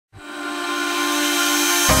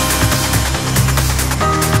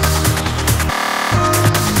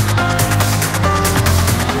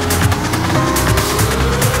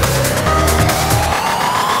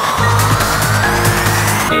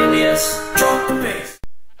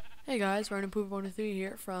Hey guys, Random Poop 103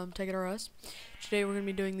 here from Tekkit. Today we're going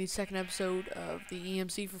to be doing the second episode of the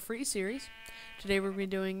EMC for free series. Today we're going to be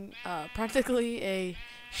doing practically a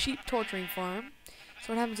sheep torturing farm.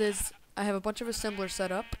 So what happens is I have a bunch of assemblers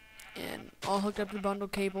set up and all hooked up to the bundle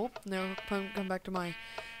cable. Now we'll come back to my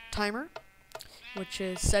timer, which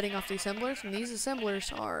is setting off the assemblers, and these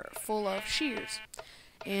assemblers are full of shears.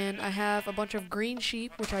 And I have a bunch of green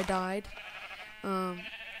sheep which I dyed, and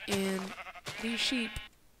these sheep,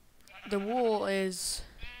 the wool is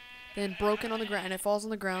then broken on the ground and it falls on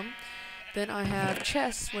the ground. Then I have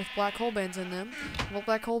chests with black hole bands in them. What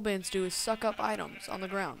black hole bands do is suck up items on the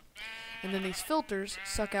ground. And then these filters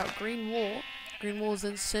suck out green wool. Green wool is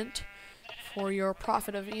then sent for your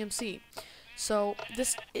profit of EMC. So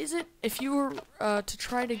this isn't, if you were to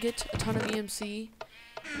try to get a ton of EMC,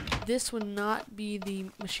 this would not be the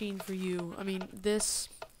machine for you. I mean, this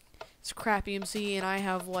is crap EMC and I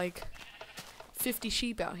have like 50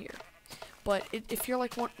 sheep out here. But if you're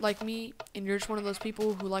like me, and you're just one of those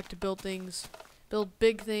people who like to build things, build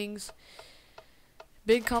big things,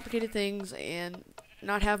 big complicated things, and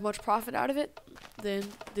not have much profit out of it, then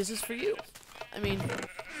this is for you. I mean,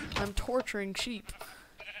 I'm torturing sheep.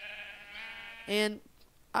 And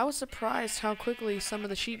I was surprised how quickly some of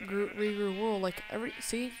the sheep regrew wool. Like,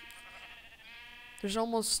 see? There's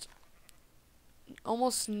almost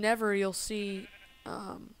never you'll see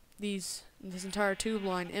this entire tube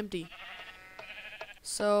line empty.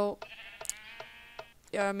 So,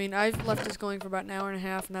 yeah, I mean, I've left this going for about an hour and a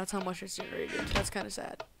half, and that's how much it's generated. That's kind of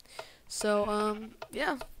sad. So,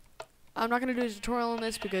 yeah. I'm not going to do a tutorial on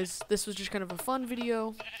this because this was just kind of a fun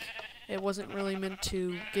video. It wasn't really meant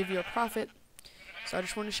to give you a profit. So I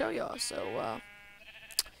just wanted to show y'all. So,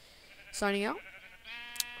 signing out.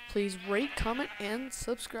 Please rate, comment, and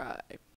subscribe.